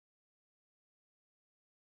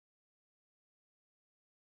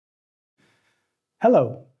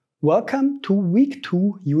Hello, welcome to Week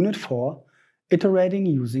 2, Unit 4, Iterating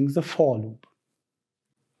using the for loop.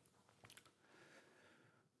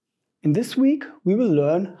 In this week, we will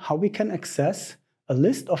learn how we can access a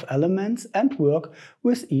list of elements and work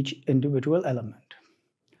with each individual element.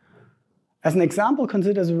 As an example,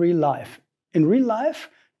 consider the real life. In real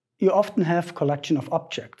life, you often have a collection of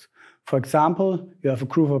objects. For example, you have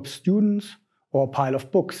a group of students or a pile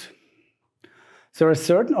of books. There are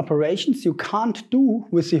certain operations you can't do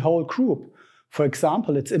with the whole group. For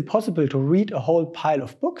example, it's impossible to read a whole pile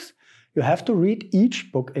of books. You have to read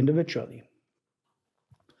each book individually.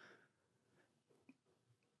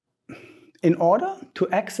 In order to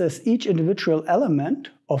access each individual element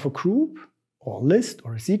of a group or list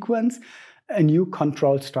or a sequence, a new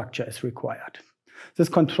control structure is required. This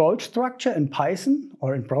control structure in Python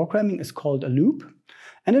or in programming is called a loop.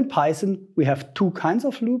 And in Python, we have two kinds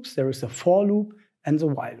of loops. There is a for loop and the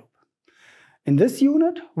while loop. In this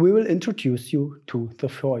unit, we will introduce you to the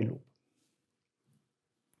for loop.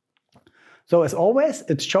 So as always,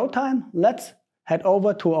 it's showtime. Let's head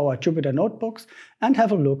over to our Jupyter notebooks and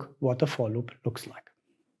have a look what the for loop looks like.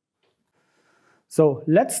 So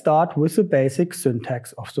let's start with the basic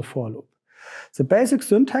syntax of the for loop. The basic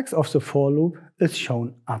syntax of the for loop is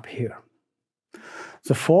shown up here.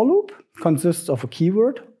 The for loop consists of a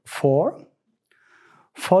keyword for,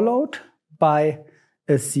 followed by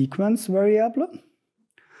a sequence variable,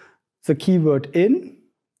 the keyword in,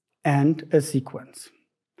 and a sequence.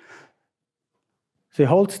 The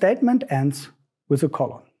whole statement ends with a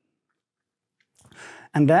colon.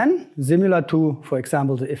 And then, similar to, for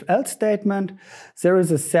example, the if-else statement, there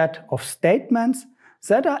is a set of statements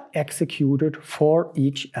that are executed for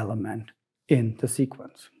each element in the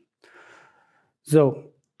sequence. So,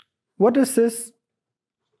 what does this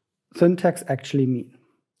syntax actually mean?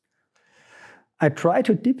 I try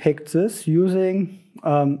to depict this using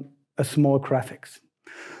a small graphics.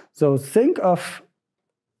 So think of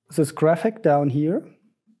this graphic down here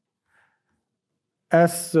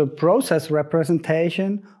as the process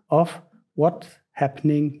representation of what's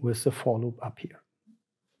happening with the for loop up here.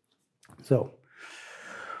 So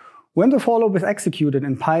when the for loop is executed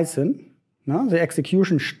in Python, the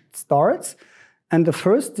execution starts, and the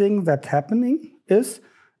first thing that's happening is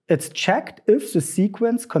it's checked if the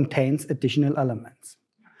sequence contains additional elements.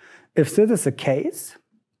 If this is the case,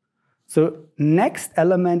 the next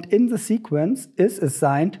element in the sequence is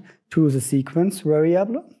assigned to the sequence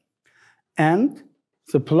variable, and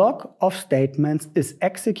the block of statements is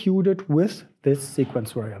executed with this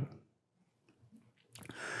sequence variable.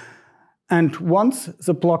 And once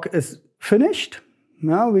the block is finished,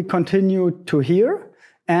 now we continue to here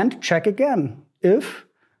and check again if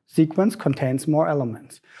sequence contains more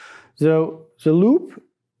elements. So the loop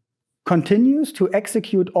continues to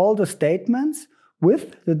execute all the statements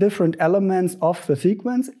with the different elements of the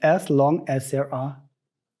sequence as long as there are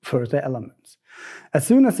further elements. As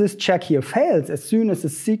soon as this check here fails, as soon as the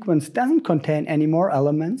sequence doesn't contain any more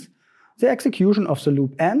elements, the execution of the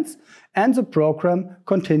loop ends and the program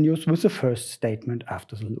continues with the first statement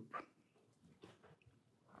after the loop.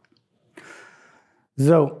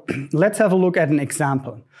 So let's have a look at an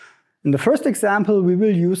example. In the first example, we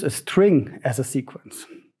will use a string as a sequence.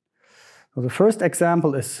 So the first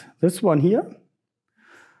example is this one here.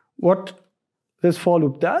 What this for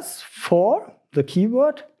loop does for the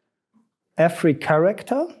keyword, every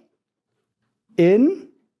character in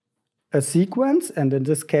a sequence, and in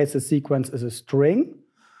this case, the sequence is a string,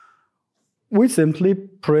 we simply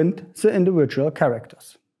print the individual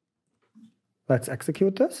characters. Let's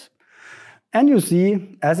execute this. And you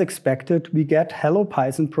see, as expected, we get hello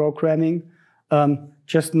Python programming,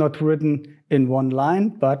 just not written in one line,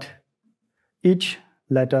 but each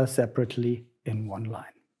letter separately in one line.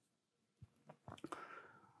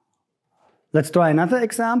 Let's try another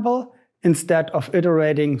example. Instead of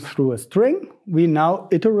iterating through a string, we now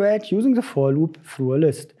iterate using the for loop through a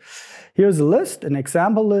list. Here's a list, an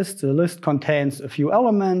example list. The list contains a few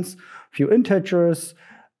elements, a few integers,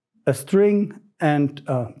 a string, and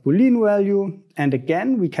a Boolean value. And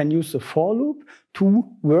again, we can use the for loop to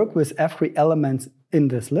work with every element in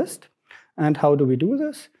this list. And how do we do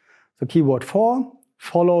this? The keyword for,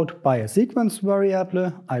 followed by a sequence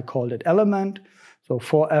variable. I called it element. So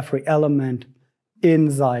for every element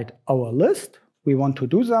inside our list, we want to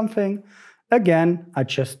do something. Again, I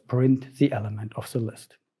just print the element of the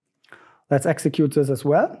list. Let's execute this as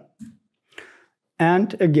well.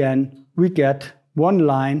 And again, we get one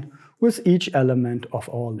line with each element of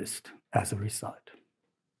our list as a result.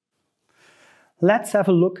 Let's have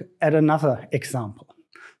a look at another example.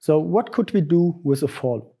 So what could we do with a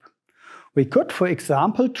for loop? We could, for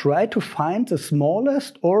example, try to find the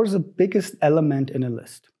smallest or the biggest element in a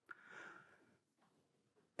list.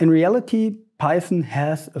 In reality, Python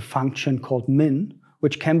has a function called min,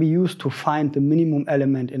 which can be used to find the minimum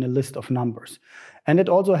element in a list of numbers. And it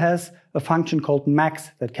also has a function called max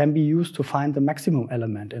that can be used to find the maximum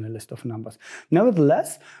element in a list of numbers.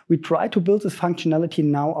 Nevertheless, we try to build this functionality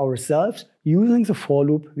now ourselves using the for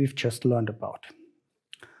loop we've just learned about.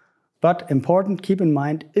 But important, keep in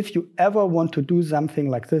mind, if you ever want to do something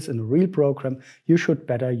like this in a real program, you should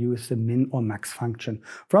better use the min or max function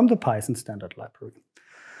from the Python standard library.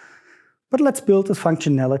 But let's build this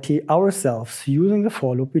functionality ourselves using the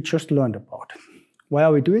for loop we just learned about. Why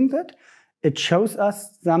are we doing that? It shows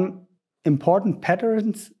us some important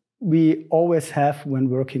patterns we always have when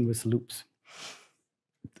working with loops.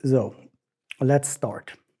 So let's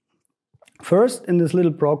start. First, in this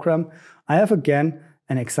little program, I have again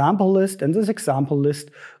an example list, and this example list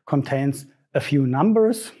contains a few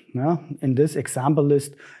numbers. In this example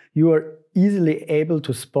list, you are easily able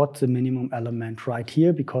to spot the minimum element right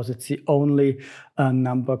here because it's the only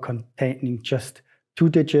number containing just 2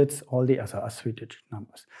 digits, all the other are 3-digit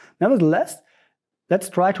numbers. Nevertheless, let's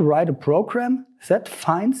try to write a program that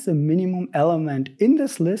finds the minimum element in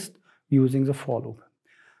this list using the for loop.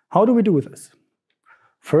 How do we do this?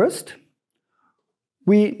 First,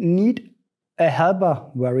 we need a helper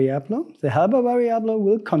variable. The helper variable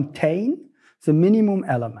will contain the minimum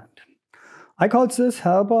element. I call this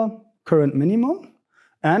helper current minimum,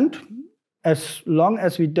 and as long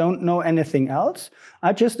as we don't know anything else,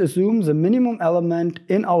 I just assume the minimum element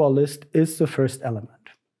in our list is the first element.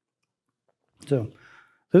 So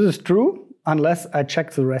this is true unless I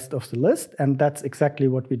check the rest of the list, and that's exactly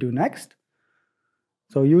what we do next.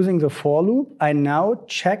 So using the for loop, I now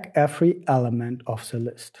check every element of the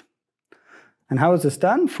list. And how is this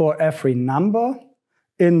done? For every number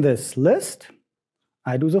in this list,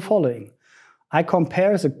 I do the following. I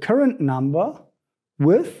compare the current number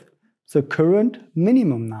with the current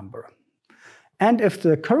minimum number. And if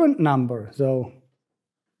the current number, so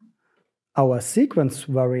our sequence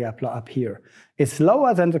variable up here, is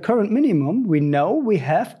lower than the current minimum, we know we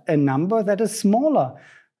have a number that is smaller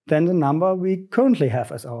than the number we currently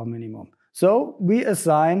have as our minimum. So we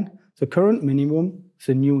assign the current minimum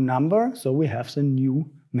the new number, so we have the new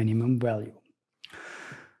minimum value.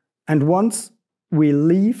 And once we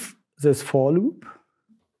leave this for loop,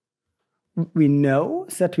 we know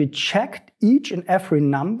that we checked each and every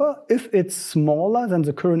number if it's smaller than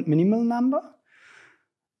the current minimal number.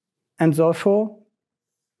 And therefore,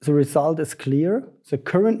 the result is clear. The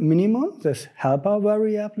current minimum, this helper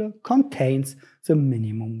variable, contains the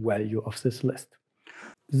minimum value of this list.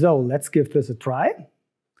 So let's give this a try.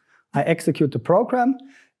 I execute the program,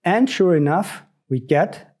 and sure enough, we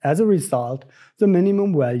get, as a result, the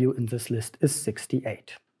minimum value in this list is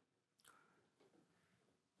 68.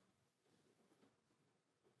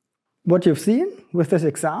 What you've seen with this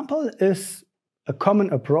example is a common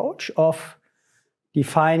approach of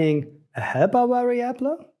defining a helper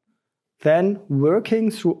variable, then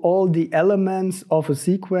working through all the elements of a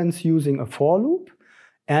sequence using a for loop,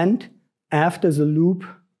 and after the loop,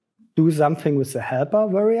 do something with the helper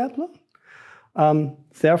variable.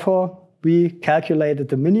 Therefore, we calculated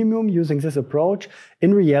the minimum using this approach.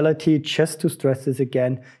 In reality, just to stress this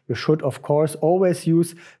again, you should, of course, always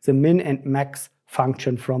use the min and max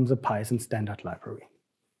function from the Python standard library.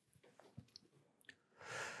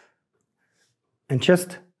 And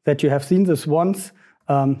just that you have seen this once,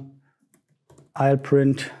 I'll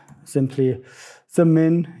print simply the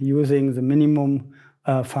min using the minimum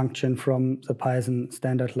function from the Python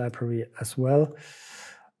standard library as well.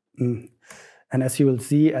 And as you will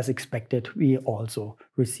see, as expected, we also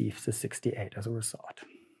receive the 68 as a result.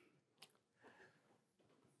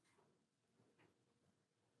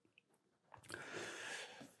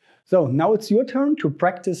 So now it's your turn to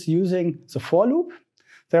practice using the for loop.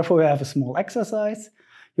 Therefore, we have a small exercise.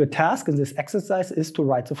 Your task in this exercise is to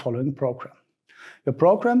write the following program. Your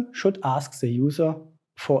program should ask the user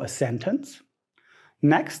for a sentence.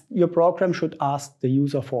 Next, your program should ask the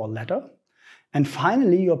user for a letter. And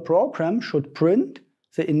finally, your program should print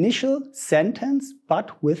the initial sentence,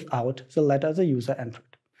 but without the letter the user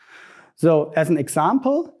entered. So as an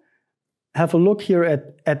example, have a look here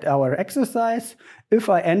at our exercise. If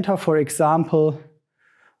I enter, for example,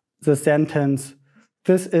 the sentence,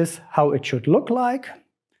 this is how it should look like,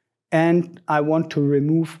 and I want to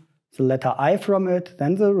remove the letter I from it,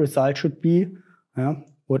 then the result should be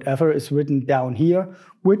whatever is written down here,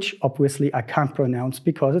 which obviously I can't pronounce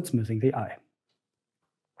because it's missing the I.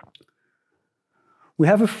 We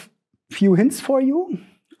have a few hints for you.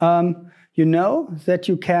 you know that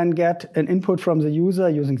you can get an input from the user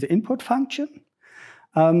using the input function.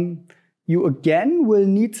 You again will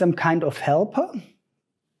need some kind of helper.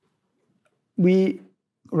 We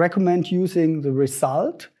recommend using the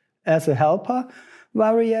result as a helper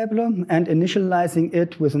variable and initializing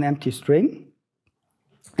it with an empty string.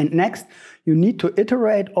 And next, you need to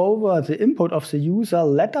iterate over the input of the user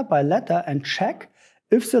letter by letter and check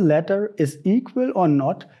if the letter is equal or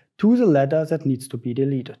not to the letter that needs to be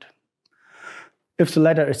deleted. If the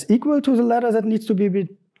letter is equal to the letter that needs to be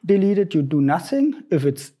deleted, you do nothing. If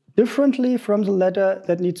it's differently from the letter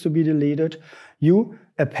that needs to be deleted, you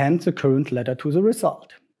append the current letter to the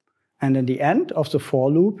result. And in the end of the for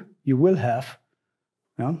loop, you will have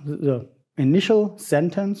the initial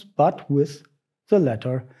sentence, but with the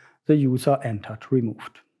letter the user entered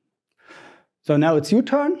removed. So now it's your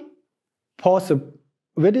turn. Pause the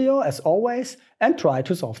video as always and try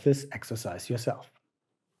to solve this exercise yourself.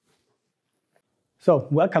 So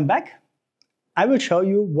welcome back. I will show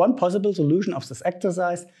you one possible solution of this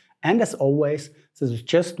exercise, and as always, this is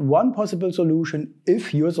just one possible solution.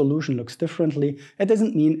 If your solution looks differently, it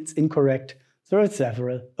doesn't mean it's incorrect. There are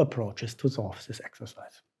several approaches to solve this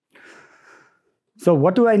exercise. So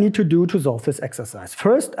what do I need to do to solve this exercise?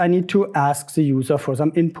 First, I need to ask the user for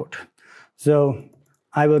some input. So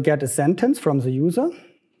I will get a sentence from the user.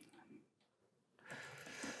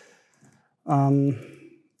 And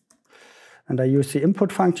I use the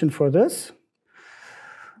input function for this.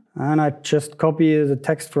 And I just copy the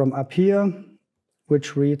text from up here,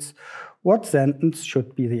 which reads, what sentence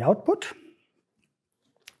should be the output?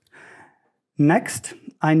 Next,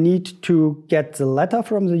 I need to get the letter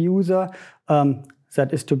from the user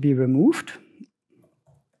that is to be removed.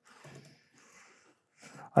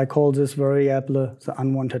 I call this variable the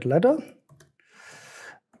unwanted letter.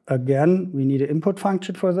 Again, we need an input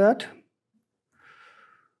function for that.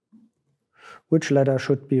 Which letter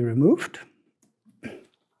should be removed?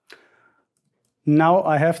 Now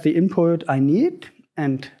I have the input I need,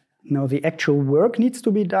 and now the actual work needs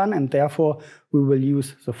to be done, and therefore we will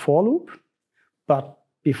use the for loop. But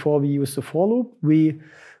before we use the for loop, we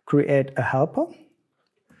create a helper.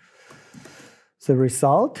 The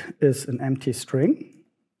result is an empty string.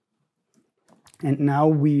 And now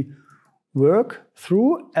we work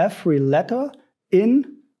through every letter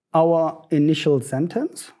in our initial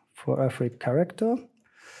sentence for every character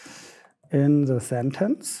in the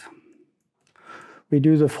sentence. We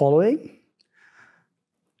do the following.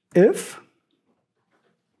 If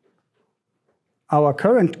our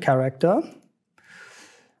current character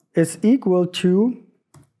is equal to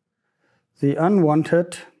the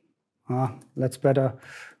unwanted, let's better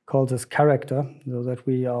call this character so that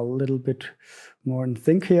we are a little bit more in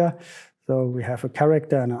sync here. So we have a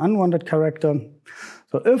character and an unwanted character.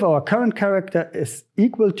 So if our current character is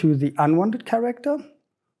equal to the unwanted character,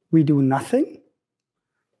 we do nothing.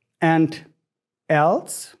 And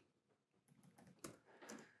else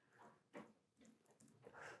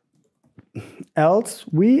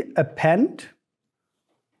we append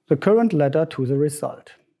the current letter to the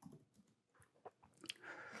result.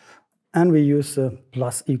 And we use the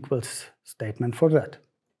plus equals statement for that.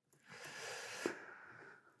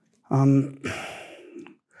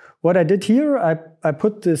 What I did here, I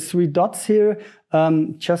put the 3 dots here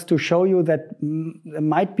just to show you that there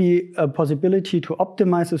might be a possibility to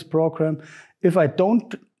optimize this program. If I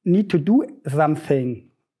don't need to do something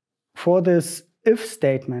for this if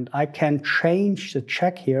statement, I can change the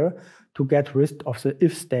check here to get rid of the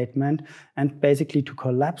if statement and basically to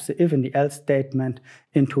collapse the if and the else statement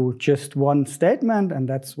into just one statement, and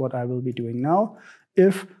that's what I will be doing now.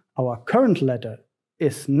 If our current letter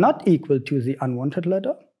is not equal to the unwanted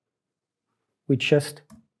letter, we just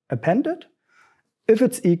append it. If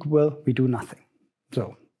it's equal, we do nothing.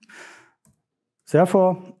 So,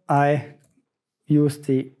 therefore, I use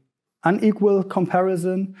the unequal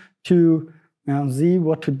comparison to see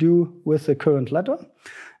what to do with the current letter.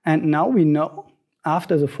 And now we know,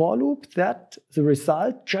 after the for loop, that the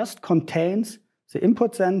result just contains the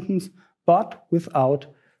input sentence, but without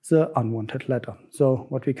the unwanted letter. So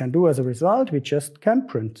what we can do as a result, we just can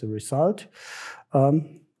print the result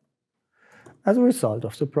as a result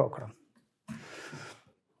of the program.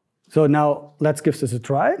 So now let's give this a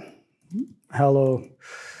try. Hello,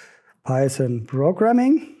 Python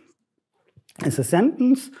programming is a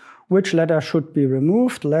sentence. Which letter should be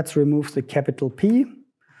removed? Let's remove the capital P.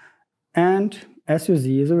 And as you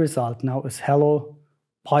see, the result now is hello,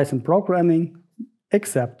 Python programming,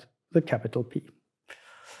 except the capital P.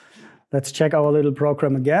 Let's check our little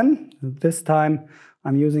program again. This time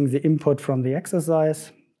I'm using the input from the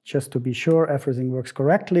exercise just to be sure everything works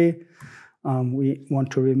correctly. We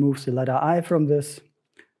want to remove the letter I from this.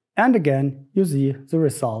 And again, you see the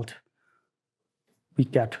result we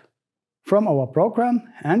get from our program,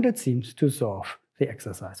 and it seems to solve the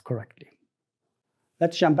exercise correctly.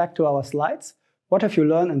 Let's jump back to our slides. What have you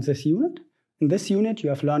learned in this unit? In this unit, you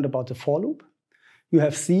have learned about the for loop. You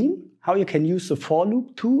have seen how you can use the for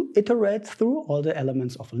loop to iterate through all the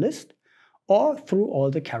elements of a list or through all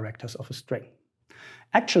the characters of a string.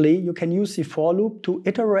 Actually, you can use the for loop to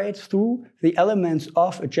iterate through the elements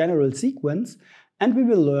of a general sequence, and we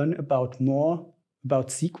will learn more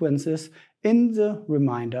about sequences in the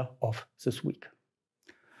remainder of this week.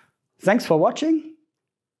 Thanks for watching,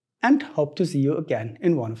 and hope to see you again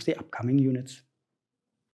in one of the upcoming units.